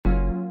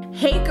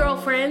Hey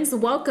girlfriends,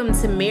 welcome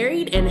to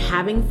Married and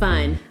Having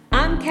Fun.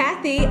 I'm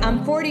Kathy,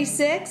 I'm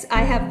 46,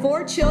 I have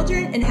 4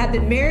 children and have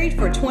been married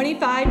for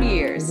 25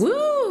 years.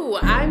 Woo!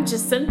 I'm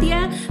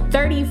Jacinthia,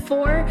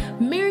 34,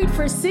 married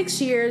for 6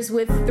 years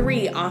with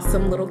 3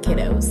 awesome little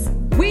kiddos.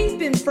 We've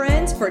been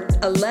friends for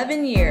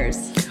 11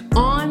 years.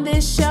 On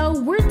this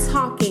show, we're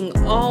talking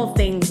all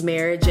things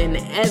marriage and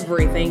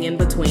everything in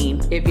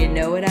between. If you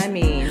know what I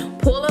mean.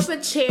 Pull up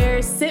a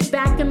chair, sit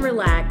back and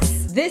relax.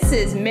 This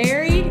is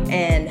Married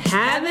and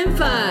Having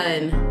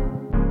Fun.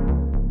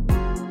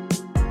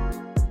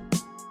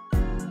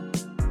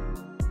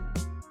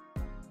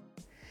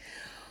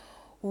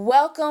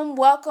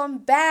 Welcome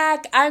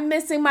back. I'm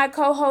missing my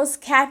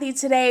co-host Kathy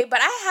today, but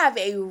I have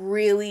a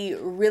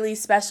really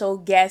special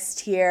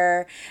guest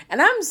here,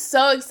 and I'm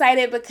so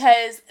excited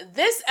because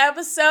this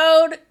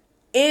episode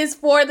is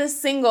for the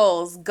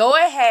singles. Go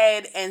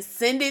ahead and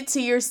send it to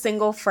your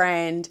single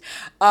friend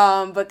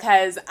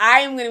because I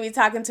am going to be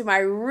talking to my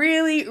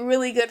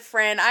really good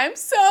friend. I'm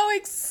so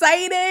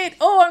excited.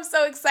 I'm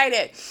so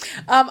excited.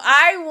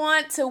 I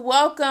want to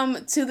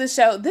welcome to the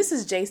show. This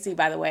is JC,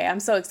 by the way. I'm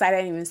so excited.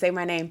 I didn't even say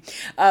my name.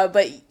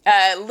 But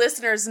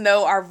listeners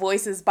know our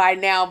voices by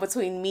now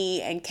between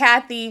me and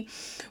Kathy.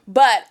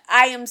 But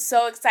I am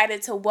so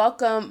excited to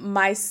welcome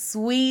my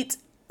sweet,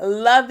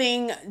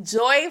 loving,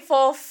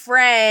 joyful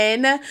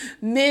friend,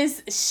 Miss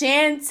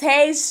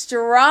Shantae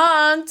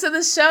Strong, to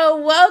the show.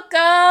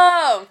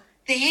 Welcome.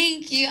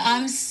 Thank you.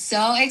 I'm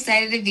so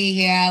excited to be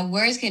here.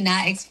 Words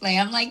cannot explain.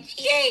 I'm like,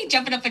 yay,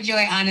 jumping up for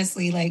joy,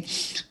 honestly. Like,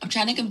 I'm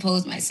trying to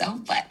compose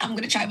myself, but I'm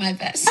going to try my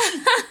best.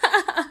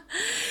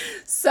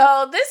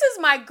 So this is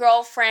my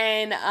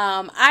girlfriend.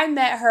 I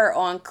met her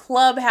on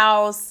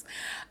Clubhouse.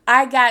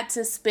 I got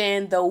to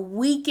spend the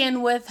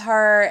weekend with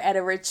her at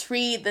a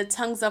retreat, the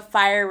Tongues of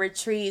Fire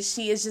retreat.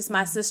 She is just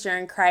my sister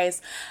in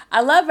Christ. I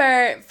love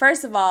her.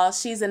 First of all,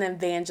 she's an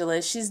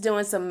evangelist. She's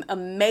doing some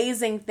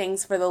amazing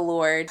things for the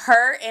Lord.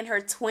 Her and her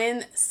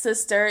twin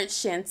sister,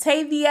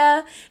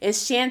 Shantavia, is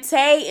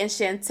Shantae and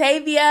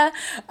Shantavia.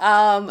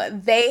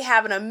 They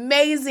have an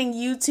amazing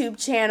YouTube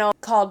channel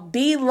called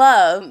Be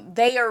Love.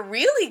 They are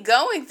really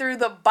going through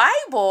the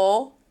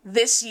Bible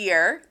this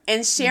year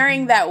and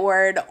sharing that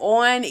word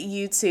on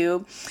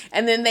YouTube.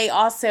 And then they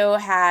also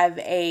have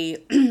a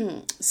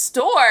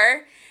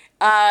store.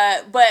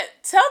 But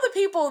tell the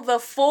people the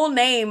full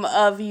name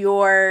of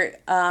your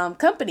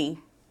company.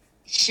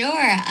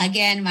 Sure.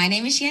 Again, my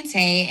name is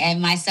Shantae, and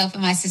myself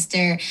and my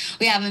sister,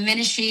 we have a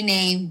ministry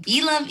named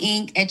Be Love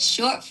Inc. It's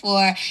short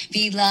for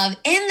Be Love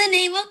in the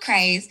Name of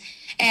Christ.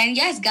 And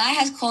yes, God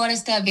has called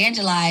us to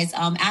evangelize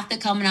after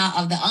coming out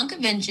of the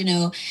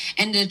unconventional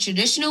and the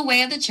traditional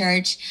way of the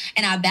church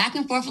and our back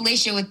and forth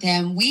relationship with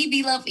Him. We,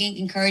 Be Love Inc.,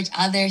 encourage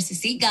others to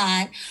seek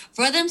God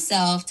for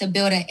themselves, to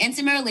build an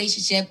intimate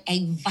relationship,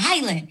 a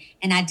violent,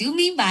 and I do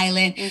mean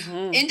violent,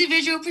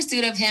 individual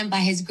pursuit of Him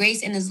by His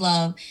grace and His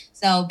love.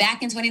 So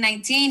back in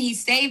 2019, He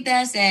saved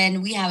us,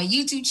 and we have a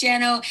YouTube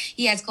channel.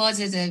 He has called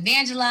us to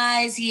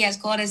evangelize. He has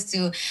called us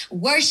to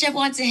worship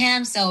unto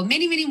Him. So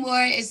many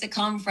more is to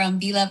come from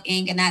Be Love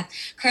Inc. And that's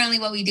currently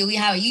what we do. We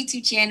have a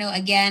YouTube channel,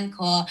 again,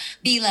 called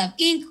Be Love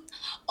Inc.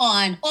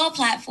 on all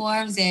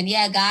platforms. And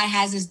yeah, God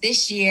has us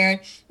this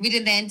year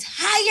reading the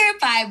entire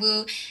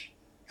Bible,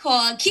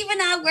 called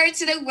Keeping Our Word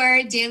to the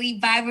Word Daily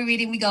Bible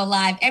Reading. We go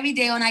live every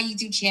day on our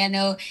YouTube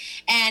channel,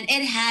 and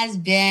it has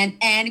been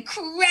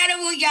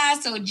incredible, y'all.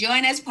 So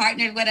join us,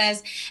 partner with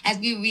us as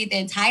we read the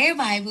entire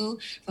Bible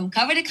from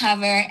cover to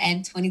cover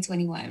in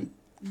 2021.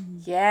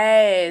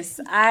 Yes,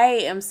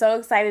 I am so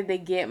excited to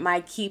get my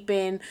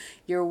Keeping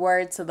Your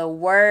Word to the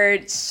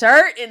Word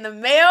shirt in the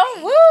mail.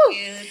 Woo!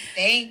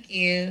 Thank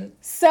you.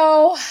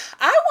 So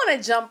I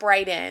want to jump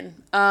right in.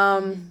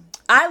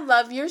 I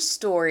love your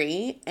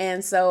story,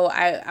 and so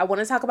I want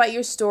to talk about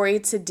your story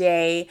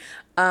today.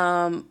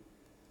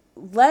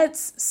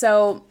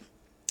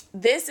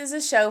 This is a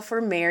show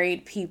for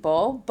married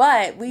people,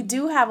 but we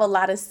do have a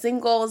lot of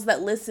singles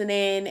that listen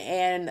in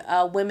and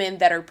women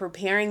that are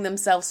preparing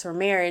themselves for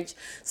marriage.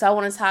 So I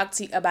want to talk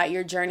to you about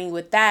your journey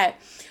with that.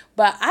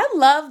 But I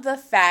love the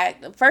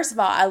fact, first of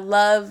all, I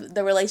love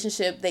the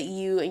relationship that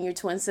you and your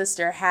twin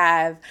sister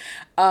have.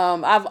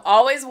 I've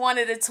always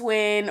wanted a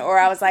twin, or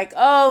I was like,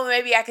 oh,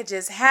 maybe I could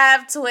just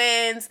have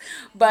twins.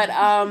 But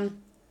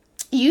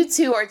you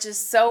two are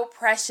just so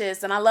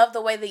precious, and I love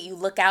the way that you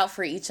look out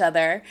for each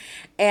other.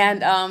 And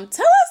tell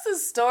us the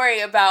story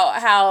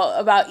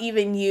about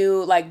even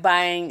you like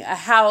buying a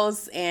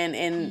house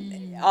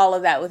and all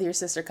of that with your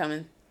sister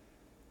coming.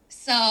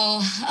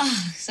 So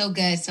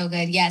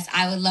good. Yes,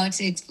 I would love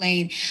to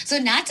explain. So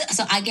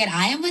again,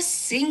 I am a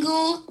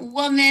single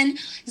woman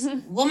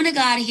of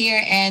God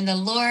here, and the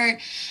Lord,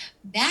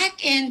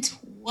 back in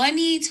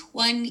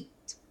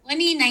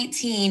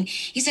 2019,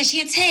 He said,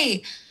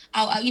 Shantae,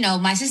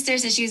 my sister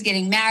said she was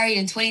getting married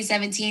in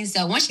 2017.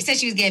 So once she said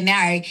she was getting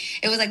married,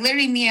 it was like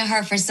literally me and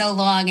her for so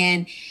long.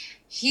 And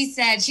she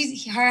said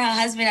her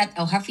husband,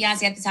 her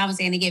fiance at the time was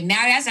saying to get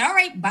married. I said, all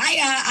right, bye.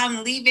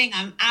 I'm leaving.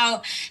 I'm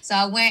out. So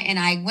I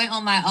went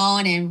on my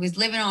own and was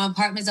living on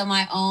apartments on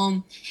my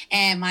own.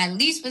 And my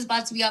lease was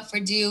about to be up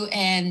for due.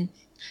 And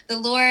the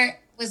Lord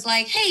was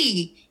like,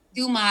 hey,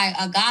 do my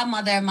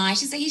godmother of mine.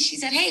 She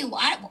said, hey,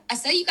 I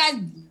said you guys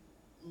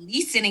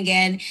leasing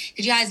again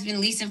because you guys been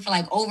leasing for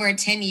like over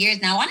 10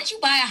 years now. Why don't you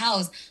buy a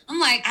house? I'm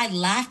like, I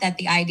laughed at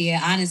the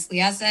idea,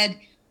 honestly. I said,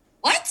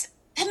 what?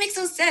 That makes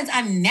no sense.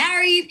 I'm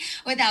married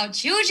without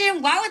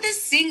children. Why would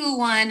this single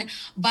one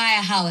buy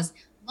a house?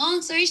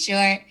 Long story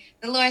short,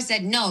 the Lord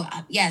said, no,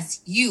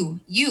 yes, you,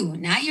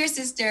 not your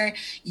sister,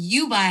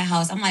 you buy a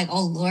house. I'm like,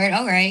 oh Lord,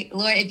 all right.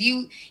 Lord, if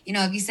you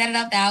set it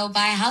up that I will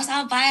buy a house,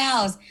 I'll buy a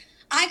house.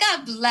 I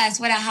got blessed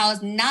with a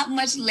house not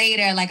much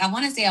later. Like I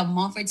want to say a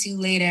month or two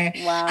later.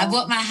 Wow. I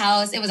bought my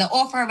house. It was an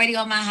offer already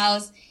on my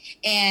house.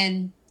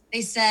 And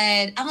they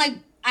said, I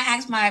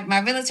asked my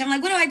realtor, I'm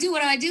like, what do I do?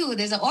 What do I do?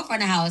 There's an offer on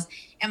the house.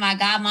 And my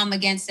godmom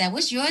again said,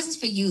 what's yours is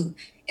for you.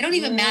 It don't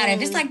even matter.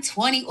 If it's like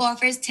 20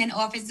 offers, 10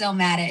 offers, don't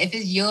matter. If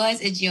it's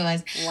yours, it's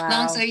yours. Wow.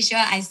 Long story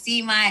short, I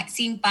seen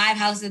 5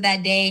 houses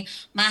that day.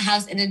 My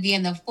house ended up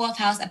being the 4th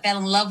house. I fell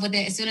in love with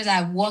it. As soon as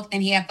I walked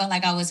in here, I felt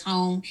like I was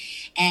home.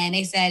 And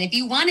they said, if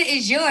you want it,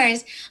 it's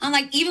yours. I'm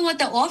like, even with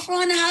the offer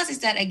on the house, they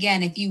said,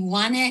 again, if you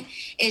want it,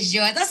 it's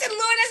yours. I said,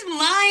 Lord, that's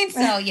mine.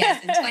 So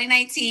yes, in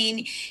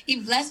 2019,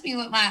 he blessed me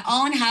with my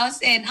own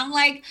house. And I'm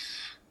like,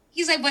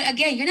 he's like, but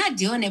again, you're not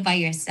doing it by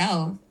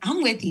yourself.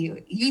 I'm with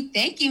you. You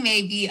think you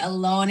may be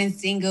alone and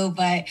single,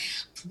 but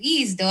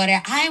please,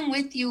 daughter, I'm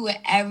with you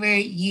wherever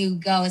you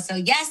go. So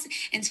yes,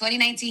 in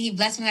 2019, he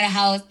blessed me with a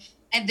house.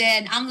 And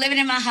then I'm living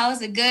in my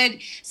house a good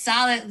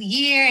solid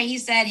year. And he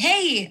said,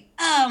 hey,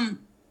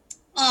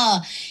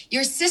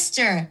 your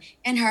sister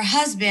and her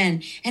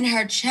husband and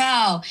her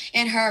child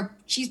and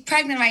she's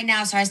pregnant right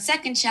now. So her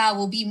second child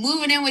will be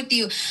moving in with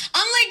you.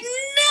 I'm like,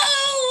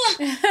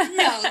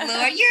 no,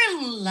 Lord,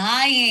 you're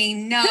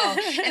lying. No.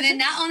 And then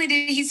not only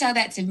did he tell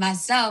that to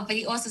myself, but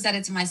he also said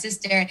it to my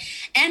sister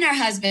and her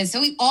husband. So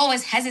we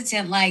always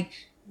hesitant, like,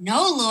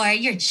 no, Lord,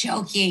 you're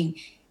joking.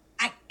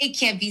 It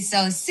can't be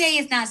so. Say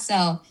it's not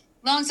so.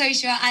 Long story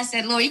short, I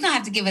said, Lord, you're going to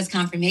have to give us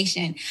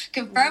confirmation.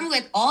 Confirm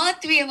with all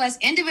 3 of us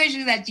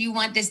individually that you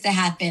want this to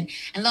happen.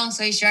 And long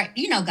story short,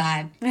 you know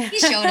God. He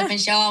showed up and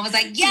showed up. I was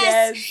like,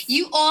 yes,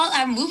 you all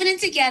are moving in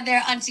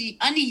together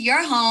under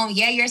your home.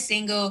 Yeah, you're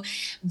single,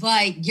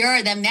 but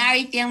the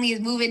married family is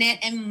moving in.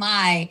 And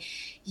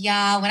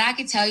when I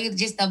could tell you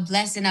just the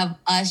blessing of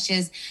us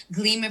just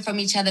gleaming from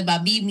each other,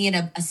 by me being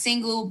a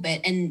single,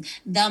 and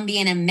them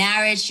being in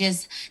marriage,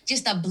 just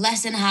a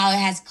blessing how it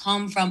has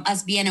come from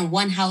us being in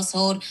one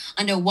household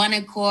under one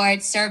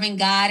accord, serving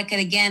God. Because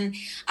again,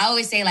 I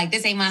always say like,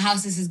 this ain't my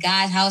house, this is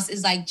God's house.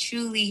 Is like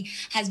truly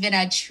has been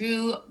a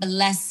true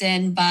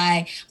blessing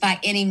by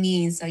any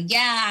means. So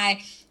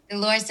the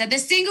Lord said the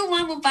single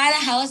one will buy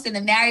the house and the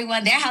married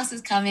one, their house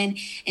is coming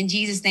in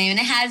Jesus' name. And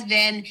it has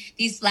been,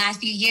 these last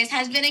few years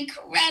has been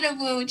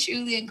incredible,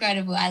 truly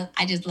incredible.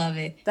 I just love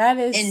it. That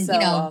is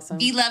awesome.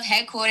 Be Love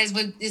headquarters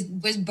was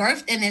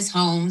birthed in this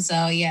home.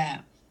 So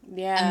yeah.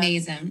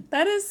 Amazing.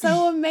 That is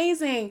so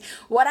amazing.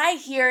 What I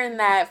hear in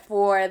that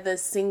for the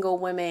single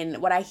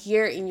women, what I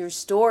hear in your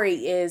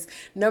story is,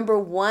 number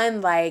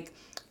one, like,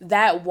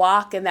 that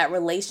walk and that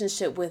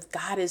relationship with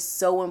God is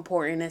so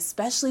important,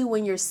 especially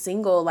when you're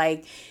single.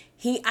 Like,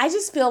 I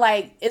just feel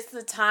like it's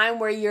the time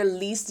where you're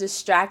least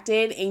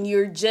distracted and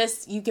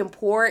you can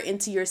pour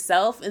into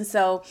yourself. And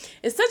so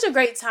it's such a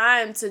great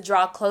time to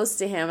draw close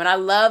to him. And I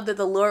love that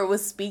the Lord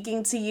was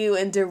speaking to you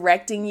and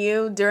directing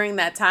you during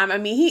that time. I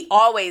mean, he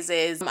always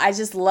is. I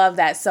just love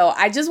that. So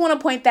I just want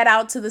to point that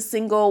out to the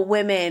single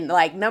women.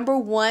 Like, number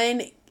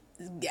one,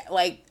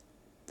 like,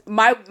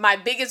 my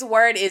biggest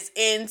word is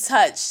in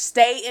touch.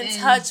 Stay in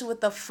touch with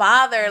the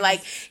Father.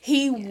 Like,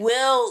 he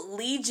will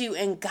lead you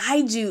and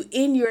guide you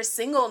in your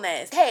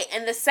singleness. Hey,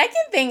 and the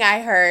second thing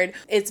I heard,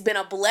 it's been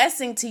a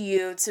blessing to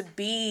you to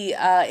be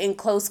in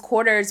close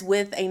quarters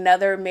with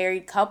another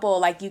married couple.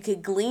 Like, you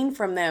could glean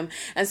from them.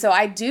 And so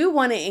I do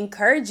want to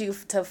encourage you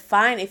to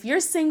find, if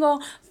you're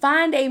single,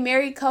 find a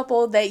married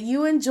couple that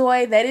you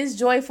enjoy, that is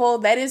joyful,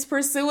 that is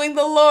pursuing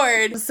the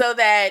Lord, so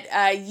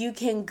that you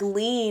can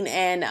glean.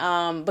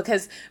 And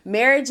because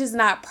marriage is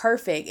not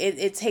perfect.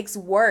 It takes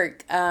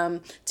work.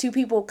 2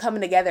 people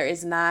coming together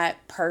is not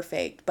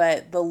perfect,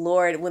 but the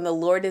Lord, when the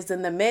Lord is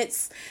in the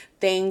midst,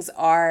 things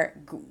are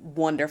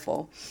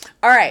wonderful.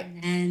 All right.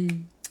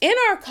 Amen. In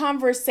our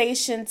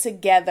conversation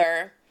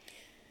together,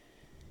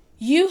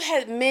 you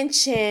had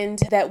mentioned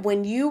that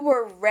when you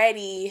were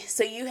ready,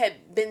 so you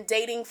had been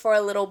dating for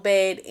a little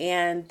bit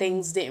and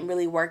things didn't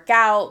really work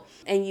out.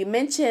 And you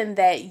mentioned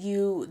that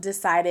you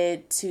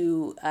decided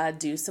to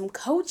do some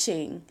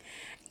coaching.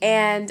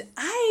 And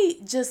I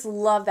just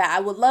love that. I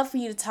would love for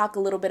you to talk a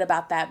little bit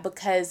about that,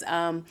 because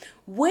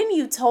when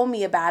you told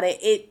me about it,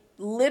 it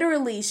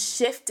literally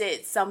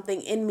shifted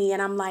something in me.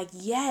 And I'm like,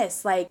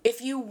 yes, like,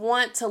 if you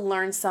want to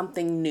learn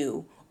something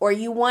new, or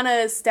you want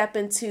to step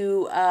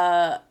into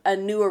a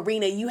new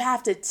arena, you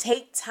have to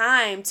take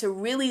time to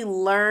really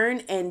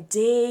learn and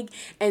dig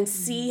and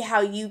see how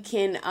you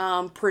can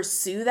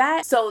pursue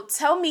that. So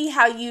tell me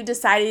how you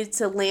decided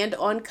to land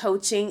on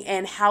coaching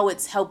and how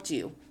it's helped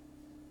you.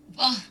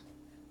 Oh,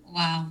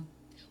 wow.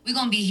 We're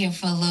going to be here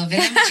for a little bit.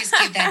 Let me just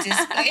give that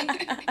disclaimer.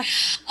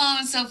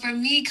 So for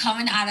me,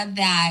 coming out of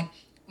that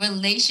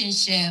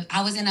relationship,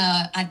 I was in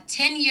a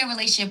 10-year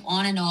relationship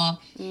on and off.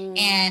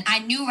 And I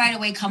knew right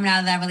away coming out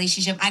of that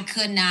relationship, I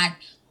could not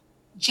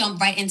jump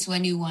right into a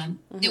new one.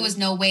 There was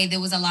no way. There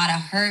was a lot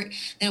of hurt.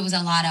 There was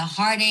a lot of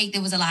heartache.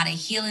 There was a lot of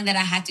healing that I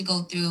had to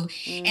go through.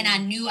 And I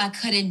knew I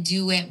couldn't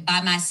do it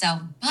by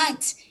myself.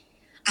 But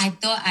I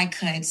thought I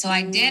could. So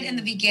I did in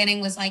the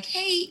beginning, was like,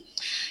 hey,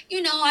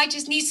 I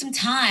just need some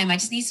time. I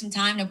just need some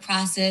time to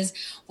process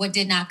what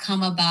did not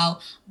come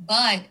about.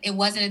 But it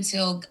wasn't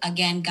until,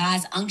 again,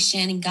 God's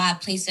unction and God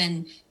placed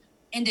in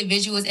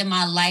individuals in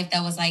my life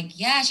that was like,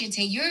 yeah,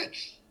 Shantae,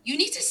 you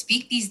need to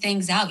speak these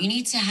things out. You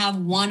need to have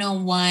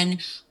one-on-one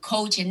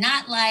coaching,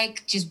 not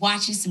like just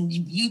watching some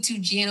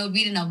YouTube channel,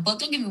 reading a book.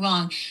 Don't get me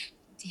wrong.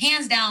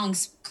 Hands down,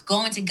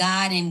 going to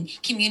God and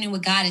communing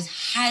with God is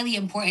highly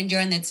important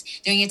during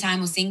your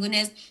time of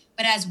singleness.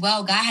 But as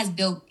well, God has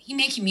He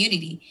made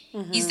community.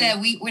 He said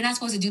we're not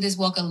supposed to do this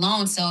walk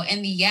alone. So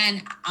in the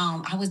end,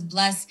 I was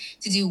blessed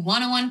to do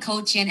one-on-one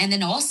coaching and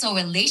then also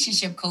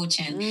relationship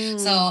coaching.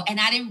 So, and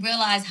I didn't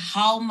realize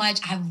how much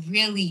I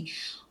really,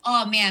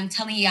 oh man, I'm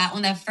telling you,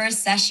 on that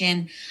first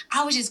session,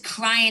 I was just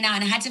crying out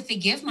and I had to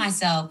forgive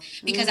myself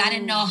because I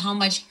didn't know how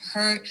much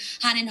hurt,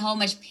 I didn't know how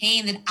much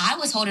pain that I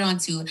was holding on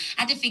to.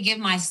 I had to forgive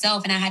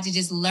myself and I had to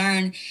just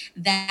learn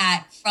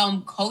that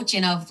from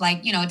coaching of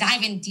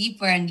diving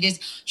deeper and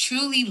just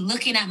truly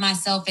looking at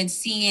myself and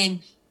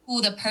seeing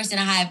who the person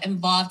I have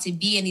evolved to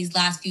be in these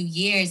last few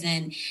years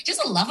and just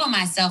a love of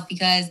myself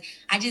because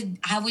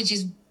I was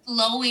just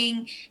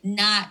flowing,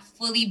 not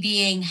fully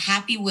being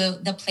happy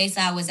with the place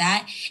I was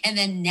at. And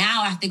then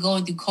now after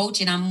going through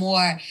coaching, I'm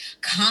more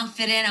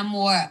confident, I'm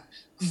more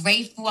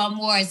grateful, I'm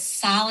more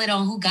solid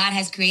on who God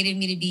has created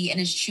me to be. And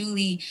it's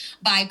truly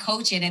by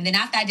coaching. And then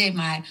after I did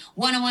my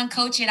one-on-one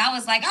coaching, I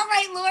was like, all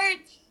right, Lord,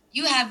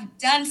 you have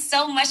done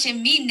so much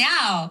in me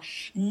now.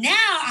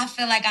 Now I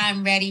feel like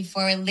I'm ready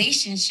for a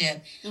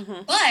relationship.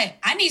 But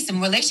I need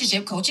some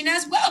relationship coaching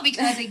as well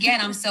because,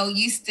 again, I'm so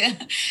used to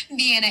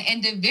being an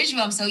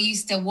individual. I'm so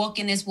used to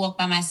walking this walk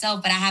by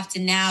myself. But I have to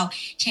now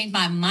change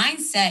my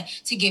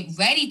mindset to get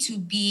ready to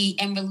be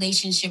in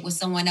relationship with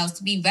someone else,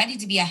 to be ready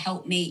to be a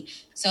helpmate.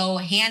 So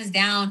hands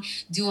down,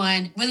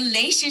 doing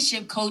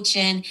relationship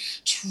coaching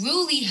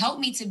truly helped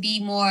me to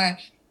be more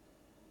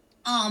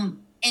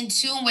in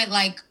tune with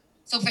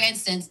so for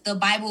instance, the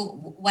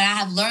Bible, what I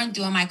have learned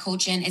through my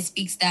coaching, it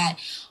speaks that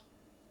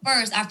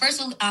our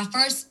first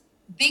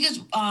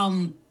biggest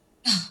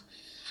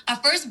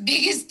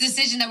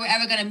decision that we're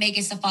ever going to make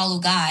is to follow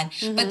God.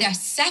 But our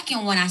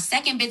second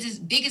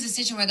biggest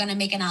decision we're going to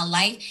make in our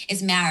life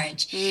is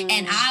marriage.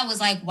 And I was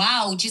like,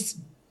 wow, just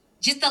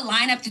to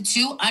line up the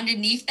two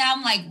underneath that,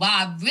 I'm like, wow,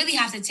 I really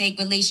have to take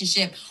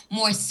relationship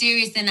more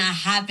serious than I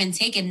have been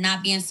taking,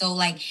 not being so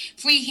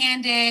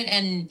free-handed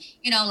and,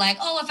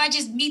 if I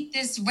just meet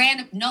this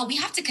random. No, we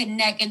have to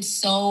connect in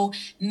so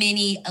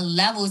many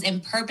levels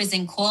and purpose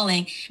and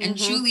calling. And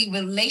truly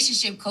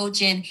relationship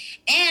coaching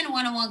and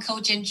one-on-one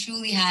coaching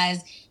truly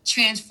has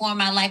transformed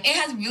my life. It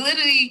has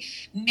literally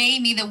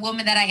made me the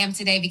woman that I am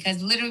today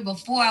because literally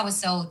before I was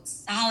so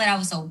solid, I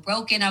was so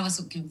broken, I was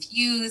so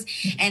confused.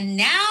 And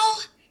now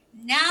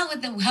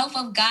with the help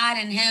of God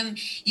and him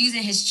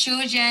using his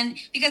children,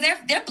 because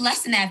they're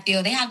blessed in that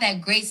field. They have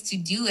that grace to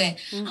do it.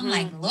 I'm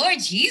like, Lord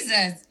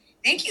Jesus,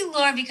 thank you,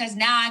 Lord, because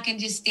now I can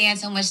just stand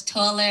so much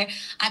taller.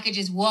 I could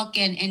just walk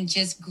in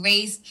just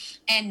grace.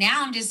 And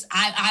now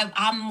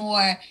I'm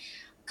more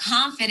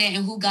confident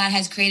in who God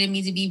has created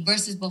me to be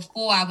versus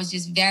before I was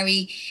just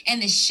very in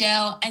the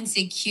shell,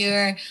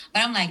 insecure.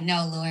 But I'm like,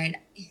 no, Lord,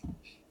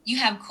 you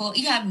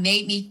have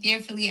made me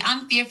fearfully.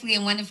 I'm fearfully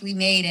and wonderfully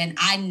made, and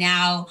I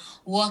now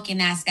walk in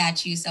that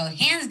statue. So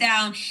hands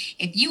down,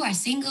 if you are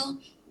single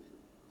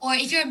or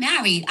if you're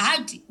married,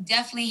 I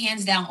definitely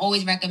hands down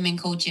always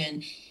recommend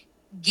coaching,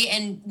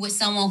 getting with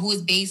someone who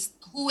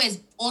is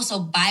also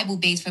Bible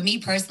based. For me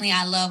personally,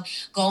 I love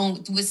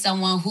going with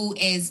someone who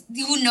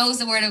knows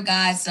the word of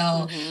God.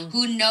 So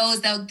who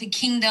knows the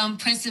kingdom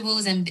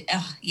principles and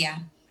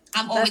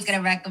I'm always going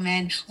to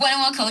recommend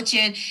one-on-one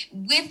coaching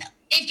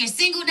if you're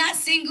single, not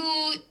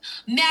single,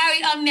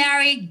 married,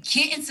 unmarried,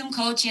 getting some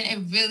coaching.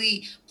 It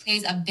really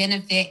plays a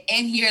benefit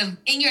in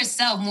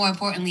yourself. More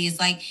importantly, it's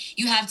like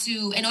you have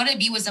to, in order to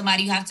be with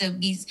somebody, you have to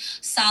be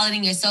solid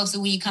in yourself. So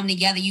when you come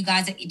together, you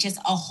guys are just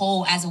a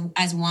whole as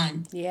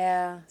one.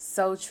 Yeah,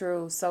 so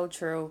true, so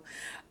true.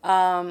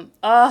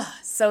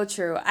 So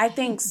true. I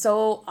think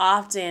so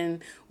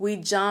often we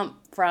jump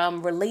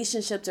from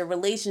relationship to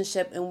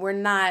relationship and we're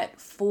not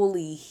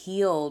fully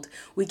healed.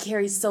 We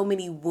carry so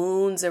many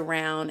wounds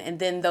around, and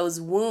then those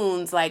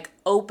wounds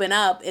open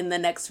up in the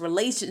next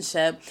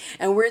relationship,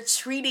 and we're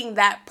treating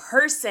that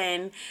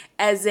person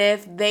as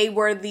if they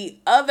were the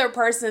other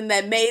person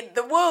that made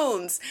the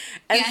wounds.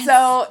 And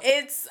so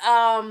it's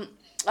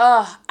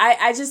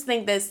I just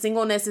think that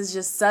singleness is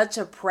just such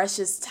a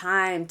precious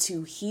time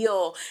to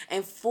heal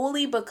and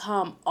fully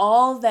become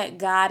all that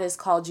God has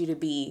called you to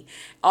be,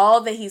 all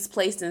that He's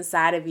placed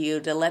inside of you,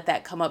 to let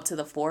that come up to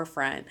the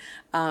forefront.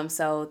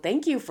 So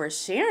thank you for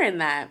sharing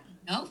that.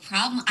 No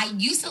problem. I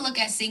used to look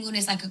at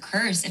singleness like a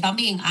curse, if I'm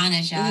being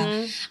honest, y'all.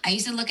 Mm-hmm. I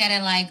used to look at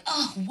it like,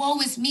 oh, woe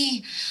is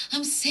me.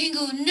 I'm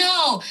single.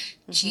 No.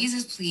 Mm-hmm.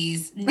 Jesus,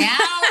 please. Now,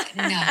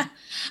 no.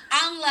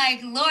 I'm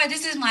like, Lord,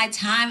 this is my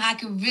time. I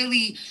can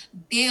really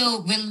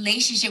build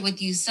relationship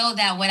with you so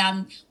that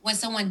when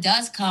someone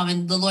does come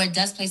and the Lord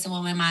does place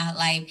someone in my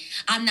life,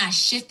 I'm not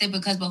shifted,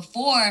 because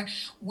before,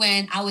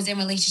 when I was in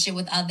relationship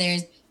with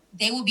others,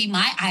 they would be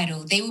my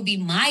idol. They would be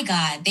my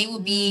God. They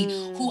would be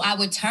who I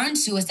would turn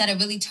to instead of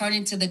really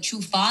turning to the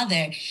true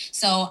Father.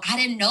 So I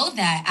didn't know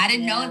that. I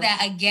didn't know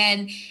that,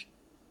 again,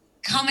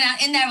 coming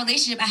out in that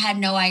relationship, I had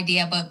no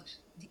idea. But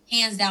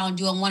hands down,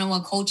 doing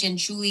one-on-one coaching,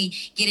 truly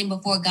getting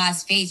before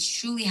God's face,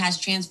 truly has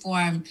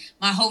transformed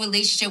my whole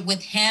relationship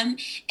with Him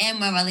and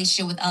my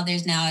relationship with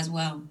others now as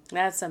well.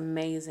 That's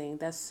amazing.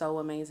 That's so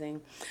amazing.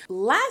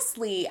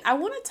 Lastly, I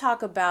want to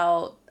talk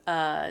about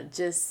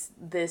just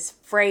this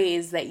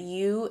phrase that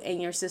you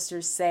and your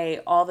sisters say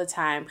all the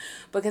time,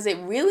 because it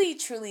really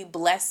truly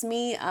blessed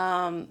me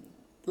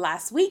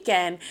last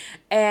weekend.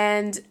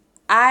 And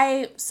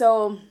I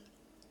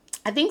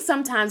think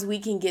sometimes we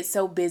can get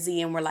so busy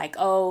and we're like,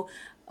 oh,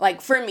 like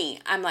for me,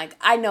 I'm like,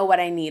 I know what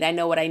I need.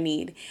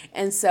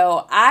 And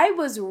so I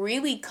was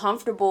really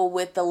comfortable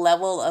with the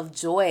level of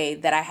joy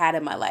that I had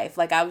in my life.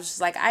 Like I was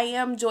just like, I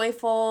am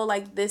joyful.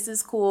 Like this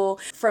is cool.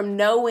 From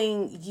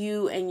knowing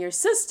you and your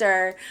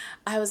sister,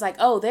 I was like,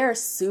 oh, they're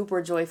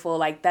super joyful.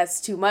 Like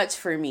that's too much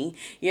for me,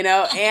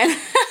 and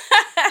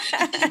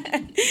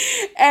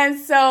and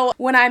so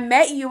when I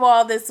met you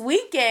all this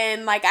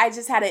weekend, like I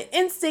just had an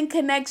instant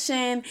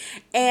connection.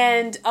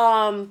 And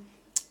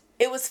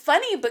it was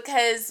funny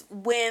because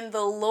when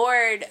the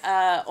Lord,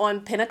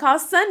 on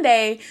Pentecost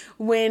Sunday,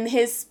 when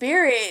His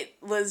Spirit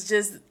was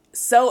just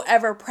so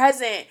ever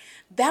present,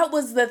 that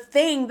was the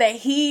thing that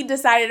He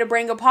decided to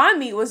bring upon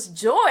me, was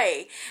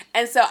joy.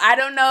 And so I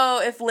don't know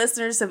if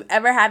listeners have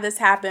ever had this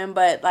happen,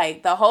 but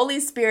like the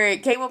Holy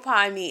Spirit came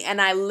upon me and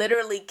I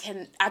literally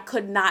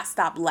could not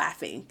stop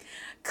laughing.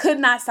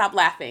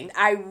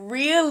 I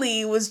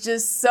really was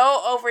just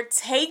so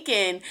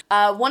overtaken.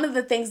 One of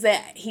the things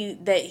that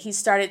he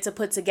started to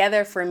put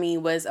together for me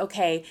was,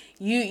 okay,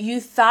 you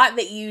thought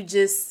that you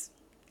just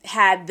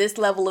had this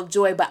level of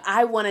joy, but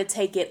I want to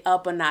take it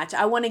up a notch.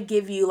 I want to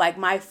give you like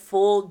my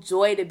full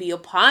joy to be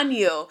upon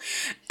you.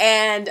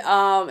 And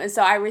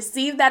so I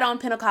received that on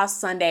Pentecost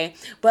Sunday.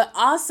 But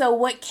also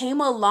what came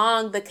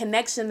along, the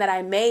connection that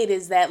I made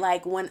is that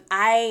like when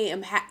I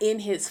am in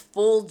His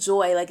full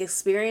joy, like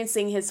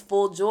experiencing His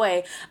full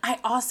joy, I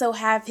also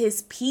have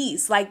His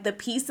peace. Like the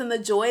peace and the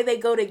joy, they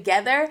go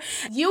together.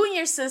 You and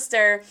your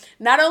sister,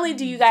 not only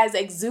do you guys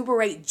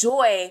exuberate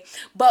joy,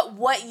 but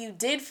what you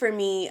did for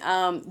me,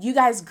 you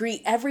guys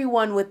greet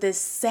everyone with this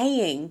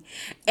saying.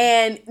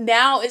 And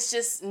now it's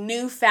just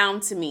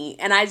newfound to me.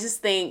 And I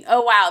just think,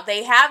 oh, wow,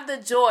 they have the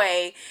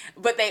joy,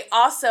 but they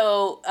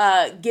also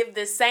give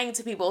this saying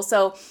to people.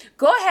 So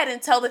go ahead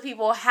and tell the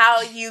people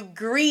how you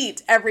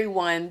greet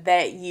everyone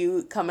that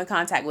you come in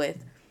contact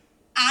with.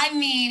 I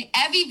mean,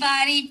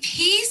 everybody,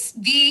 peace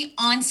be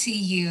unto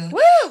you.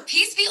 Woo!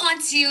 Peace be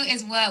unto you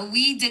is what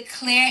we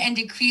declare and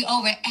decree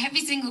over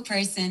every single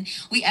person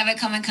we ever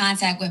come in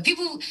contact with.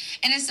 People,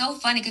 and it's so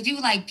funny because people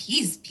are like,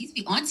 peace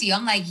be unto you.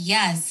 I'm like,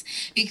 yes,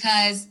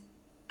 because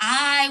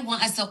I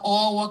want us to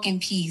all walk in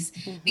peace,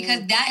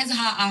 because that is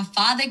how our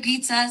Father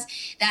greets us.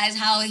 That is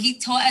how He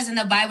taught us in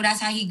the Bible.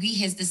 That's how He greet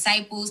His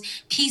disciples.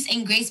 Peace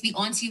and grace be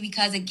unto you,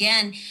 because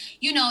again,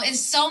 it's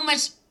so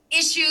much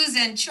issues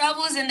and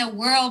troubles in the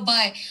world,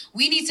 but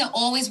we need to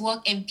always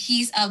walk in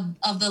peace of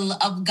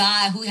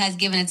God who has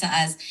given it to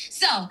us.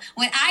 So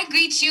when I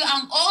greet you,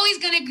 I'm always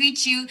going to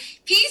greet you.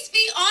 Peace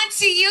be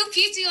unto you.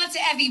 Peace be unto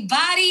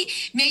everybody.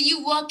 May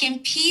you walk in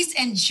peace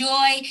and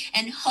joy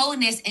and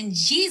wholeness in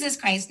Jesus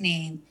Christ's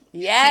name.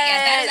 Yes. So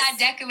that is our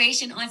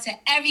declaration unto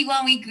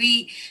everyone we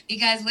greet,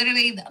 because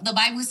literally the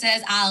Bible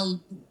says our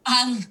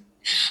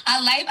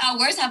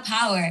words have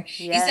power. Yes.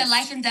 He said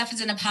life and death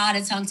is in the power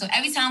of the tongue. So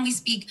every time we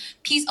speak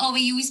peace over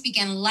you, we speak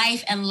in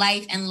life and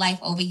life and life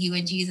over you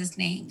in Jesus'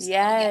 name. So,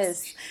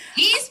 yes.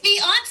 Peace be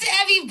unto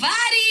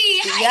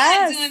everybody.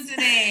 How you doing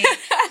today?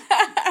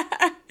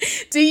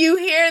 Do you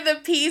hear the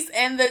peace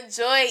and the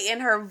joy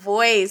in her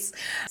voice?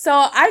 So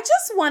I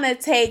just want to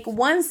take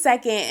 1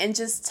 second and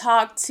just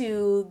talk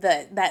to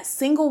that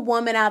single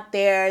woman out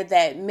there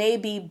that may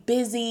be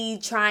busy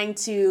trying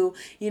to,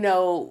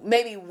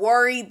 maybe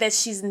worried that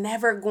she's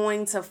never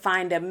going to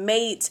find a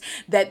mate,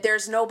 that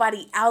there's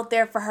nobody out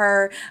there for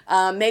her.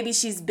 Maybe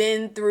she's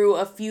been through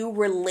a few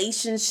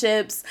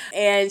relationships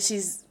and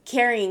she's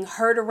carrying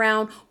hurt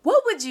around.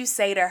 What would you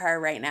say to her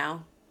right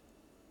now?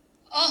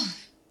 Oh,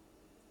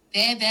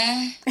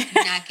 baby, do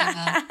not give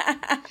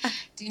up.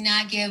 Do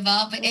not give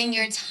up. But in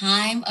your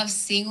time of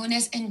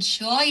singleness,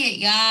 enjoy it,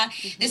 y'all.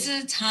 This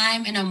is a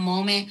time and a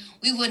moment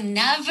we will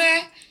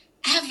never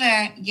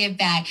ever get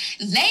back.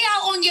 Lay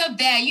out on your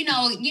bed. You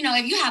know,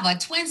 if you have a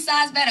twin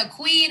size bed, a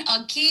queen,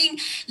 a king,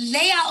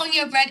 lay out on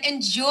your bed.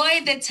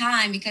 Enjoy the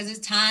time, because this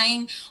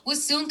time will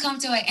soon come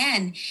to an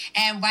end.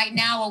 And right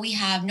now, while we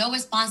have no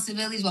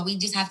responsibilities, while we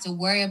just have to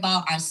worry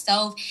about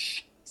ourselves,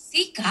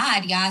 seek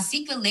God, y'all.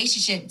 Seek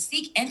relationship.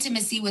 Seek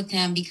intimacy with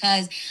him,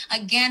 because,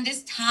 again,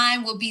 this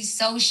time will be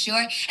so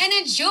short. And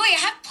enjoy it.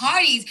 Have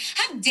parties.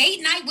 Have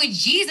date night with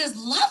Jesus.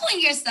 Love on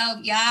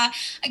yourself, y'all.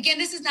 Again,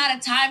 this is not a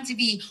time to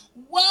be,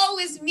 woe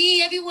is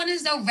me, everyone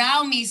is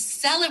around me.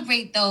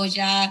 Celebrate those,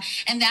 y'all.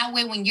 And that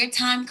way, when your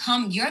time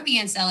comes, you're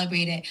being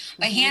celebrated.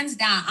 But hands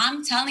down,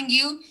 I'm telling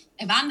you,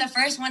 if I'm the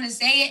first one to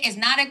say it, it's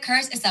not a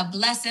curse. It's a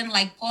blessing,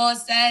 like Paul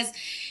says.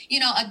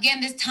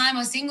 Again, this time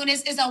of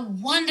singleness is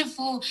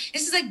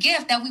this is a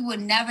gift that we will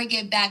never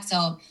get back.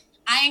 So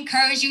I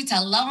encourage you to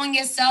love on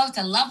yourself,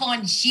 to love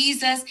on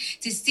Jesus,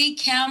 to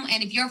seek him.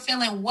 And if you're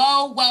feeling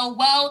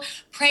whoa,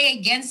 pray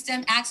against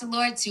him. Ask the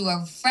Lord to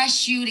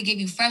refresh you, to give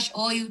you fresh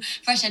oil,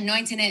 fresh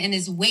anointing in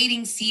this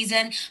waiting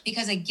season.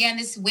 Because again,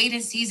 this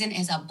waiting season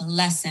is a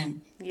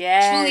blessing.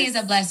 Yes. Truly is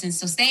a blessing.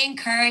 So stay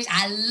encouraged.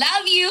 I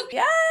love you.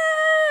 Yes.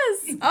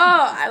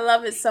 Oh, I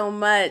love it so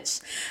much.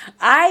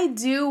 I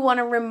do want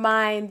to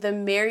remind the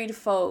married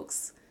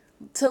folks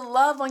to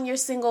love on your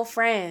single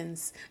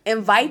friends.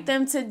 Invite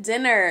them to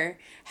dinner.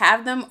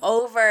 Have them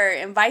over.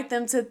 Invite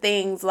them to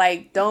things.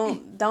 Like,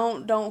 don't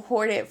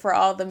hoard it for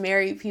all the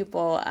married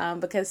people,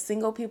 because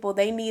single people,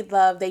 they need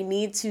love. They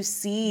need to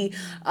see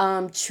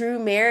true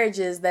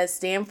marriages that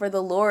stand for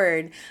the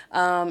Lord,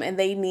 and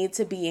they need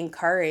to be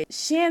encouraged.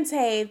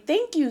 Shantae,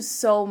 thank you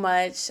so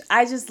much.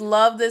 I just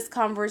love this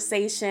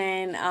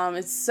conversation.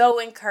 It's so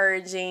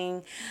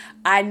encouraging.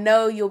 I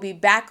know you'll be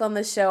back on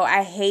the show.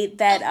 I hate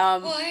that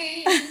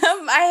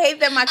I hate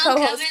that my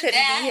co-host couldn't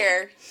be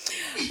here.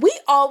 We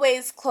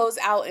always close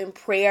out in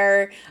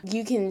prayer.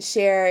 You can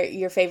share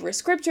your favorite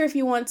scripture if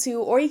you want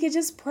to, or you could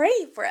just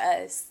pray for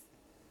us.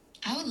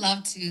 I would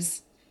love to.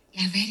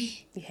 Yeah,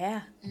 ready?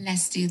 Yeah.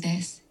 Let's do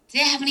this.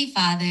 Dear Heavenly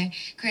Father,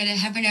 creator of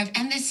heaven, earth,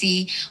 and the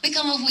sea, we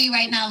come before you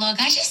right now, Lord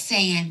God, just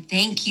saying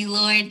thank you,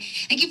 Lord.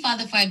 Thank you,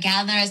 Father, for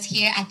gathering us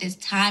here at this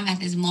time, at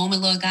this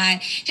moment, Lord God,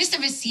 just to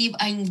receive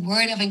a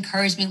word of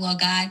encouragement, Lord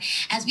God,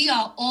 as we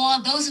are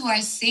all, those who are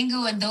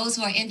single and those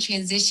who are in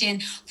transition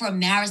for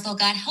marriage, Lord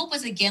God, help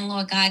us again,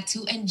 Lord God,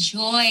 to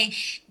enjoy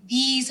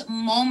these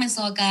moments,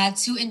 Lord God,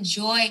 to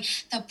enjoy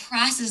the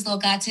process,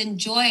 Lord God, to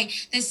enjoy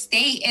the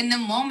state and the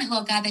moment,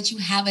 Lord God, that you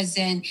have us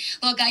in.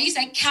 Lord God, you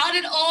said, count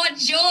it all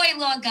joy,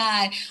 Lord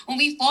God, when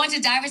we fall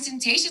into diverse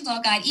temptations,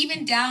 Lord God,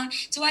 even down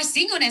to our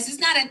singleness.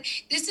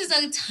 This is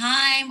a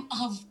time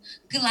of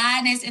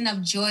gladness and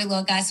of joy,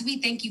 Lord God. So we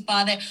thank you,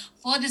 Father,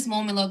 for this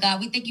moment, Lord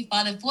God. We thank you,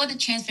 Father, for the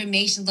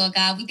transformation, Lord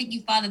God. We thank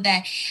you, Father,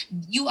 that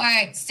you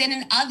are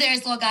sending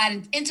others, Lord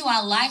God, into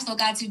our lives, Lord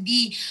God, to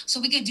be, so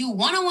we could do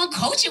one-on-one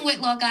coaching with,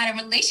 Lord God, and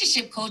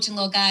relationship coaching,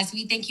 Lord God. So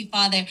we thank you,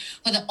 Father,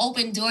 for the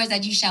open doors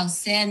that you shall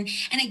send.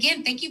 And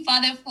again, thank you,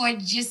 Father, for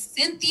just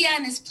Cynthia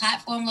and this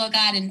platform, Lord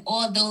God, and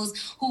all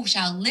those who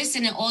shall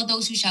listen and all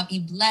those who shall be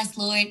blessed,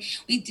 Lord.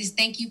 We just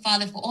thank you,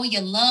 Father, for all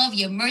your love,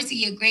 your mercy,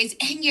 your grace,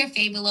 and your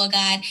favor, Lord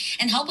God.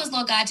 And help us,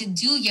 Lord God, to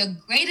do your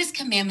greatest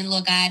commandment,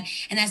 Lord God,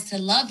 and that's to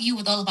love you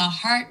with all of our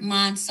heart,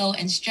 mind, soul,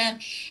 and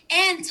strength,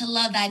 and to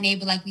love thy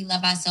neighbor like we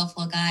love ourselves,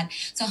 Lord God.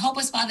 So help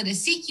us, Father, to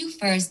seek you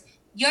first,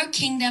 your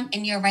kingdom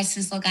and your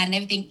righteousness, Lord God, and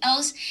everything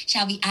else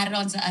shall be added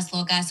on to us,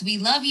 Lord God. So we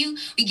love you.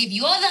 We give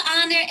you all the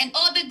honor and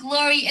all the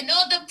glory and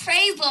all the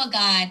praise, Lord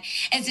God.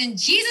 It's in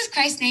Jesus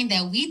Christ's name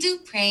that we do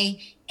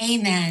pray.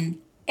 Amen.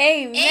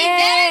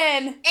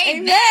 Amen. Amen.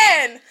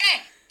 Amen.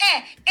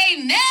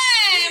 Amen.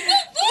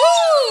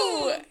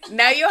 Woo!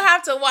 Now you'll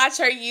have to watch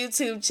our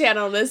YouTube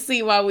channel to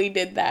see why we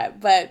did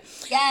that. But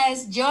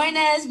yes, join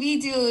us.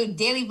 We do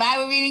daily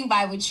Bible reading,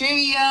 Bible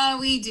trivia.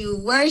 We do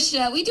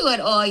worship. We do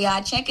it all,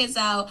 y'all. Check us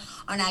out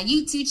on our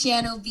YouTube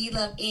channel, Be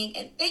Love Inc.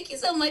 And thank you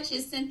so much,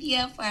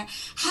 Cynthia, for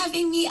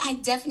having me. I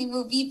definitely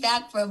will be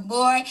back for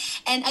more.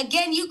 And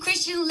again, you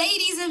Christian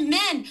ladies and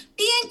men,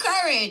 be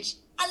encouraged.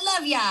 I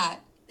love y'all.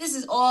 This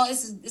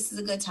is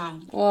a good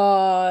time.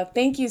 Oh,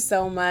 thank you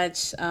so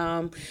much.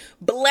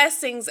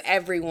 Blessings,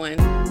 everyone.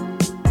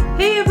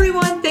 Hey,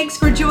 everyone. Thanks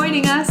for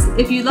joining us.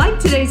 If you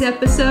liked today's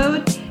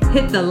episode,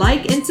 hit the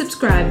like and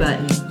subscribe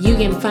button. You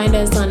can find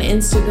us on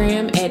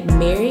Instagram at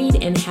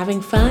Married and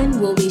Having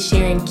Fun. We'll be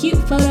sharing cute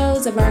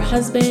photos of our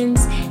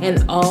husbands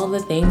and all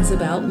the things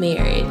about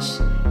marriage.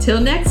 Till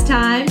next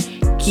time,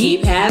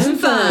 Keep having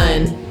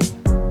fun.